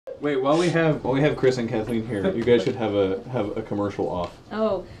Wait, while we have Kris and Kathleen here, you guys should have a commercial off.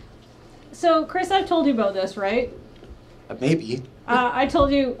 Oh, so Kris, I've told you about this, right? Maybe. I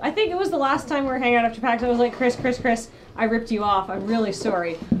told you. I think it was the last time we were hanging out after PAX. I was like, Kris, I ripped you off. I'm really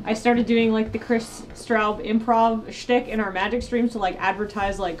sorry. I started doing like the Kris Straub improv shtick in our Magic streams to like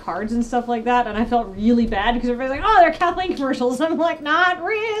advertise like cards and stuff like that, and I felt really bad because everybody's like, "Oh, they're Kathleen commercials." I'm like, "Not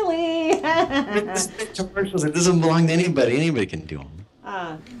really." Commercials. It doesn't belong to anybody. Anybody can do them.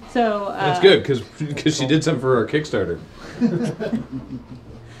 That's good because she did some for our Kickstarter.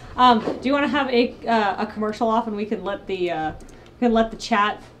 Do you want to have a commercial off, and we can let the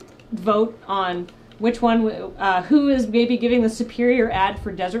chat vote on which one, who is maybe giving the superior ad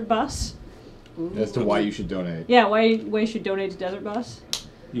for Desert Bus? As to why you should donate. Yeah, why you should donate to Desert Bus?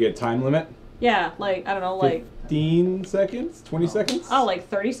 You get a time limit? Yeah, like, I don't know, like... 15 seconds? 20 seconds? Oh, like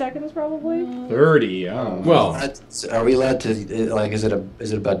 30 seconds probably? 30, oh. Well... Are we allowed to, like, is it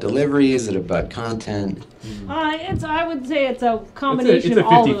about delivery? Is it about content? I would say it's a combination of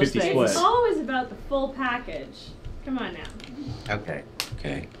all those things. split. It's always about the full package. Come on now. Okay.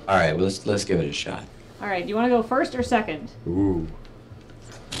 All right, well, let's give it a shot. All right, do you want to go first or second? Ooh.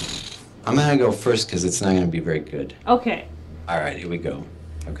 I'm going to go first because it's not going to be very good. Okay. All right, here we go.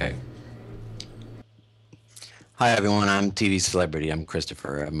 Okay. Hi, everyone. I'm TV celebrity. I'm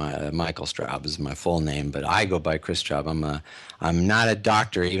Christopher. Michael Straub is my full name, but I go by Kris Straub. I'm not a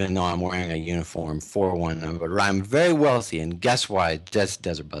doctor, even though I'm wearing a uniform for one. But I'm very wealthy, and guess why?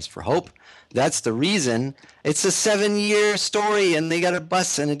 Desert Bus for Hope. That's the reason. It's a 7-year story, and they got a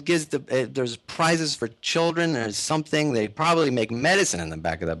bus, and it gives there's prizes for children. There's something. They probably make medicine in the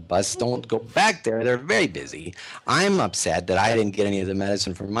back of the bus. Don't go back there. They're very busy. I'm upset that I didn't get any of the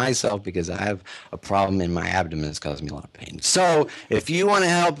medicine for myself because I have a problem in my abdomen. It's causing me a lot of pain. So if you want to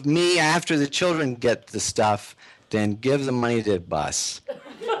help me after the children get the stuff, then give the money to the bus.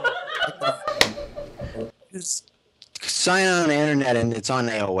 Sign on the internet, and it's on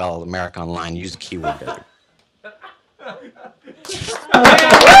AOL, America Online. Use the keyword better.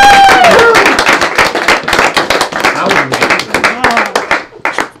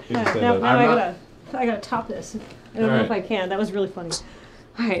 Now I gotta top this. I don't know if I can. That was really funny.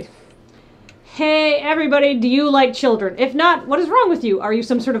 All right. Hey, everybody, do you like children? If not, what is wrong with you? Are you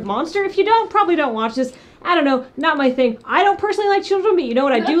some sort of monster? If you don't, probably don't watch this. I don't know, not my thing. I don't personally like children, but you know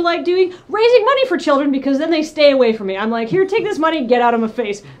what I do like doing? Raising money for children, because then they stay away from me. I'm like, here, take this money, get out of my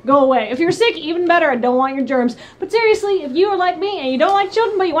face. Go away. If you're sick, even better, I don't want your germs. But seriously, if you are like me and you don't like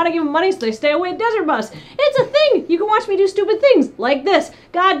children, but you want to give them money so they stay away at Desert Bus, it's a thing. You can watch me do stupid things, like this.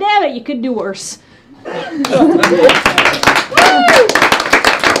 God damn it, you could do worse.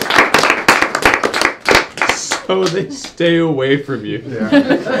 So they stay away from you. Yeah.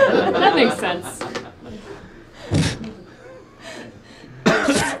 That makes sense.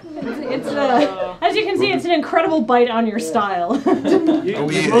 As you can see, it's an incredible bite on your style. You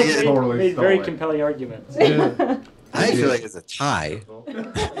totally made very stole it. compelling arguments. Yeah. I feel like it's a tie.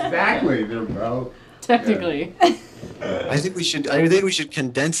 Exactly. They're both. Technically. I think we should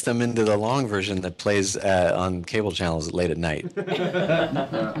condense them into the long version that plays on cable channels late at night.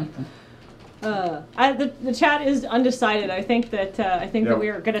 The chat is undecided. I think that that we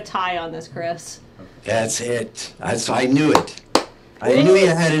are gonna tie on this, Kris. That's it. I knew it. I knew you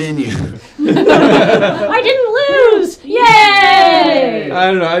had it in you. I didn't lose! Yay!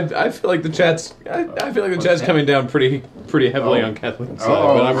 I don't know. I feel like the chat's. I feel like the chat's coming down pretty heavily on Kathleen's side.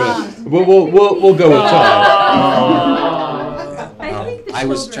 But I'm gonna. We'll go with tie.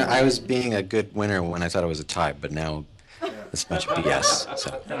 I was being a good winner when I thought it was a tie, but now it's much BS.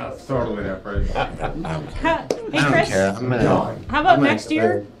 So. That's totally different. I Hey, don't Kris, care. how about next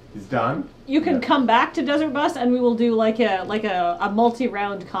year? He's done? You can come back to Desert Bus and we will do like a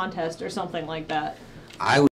multi-round contest or something like that. I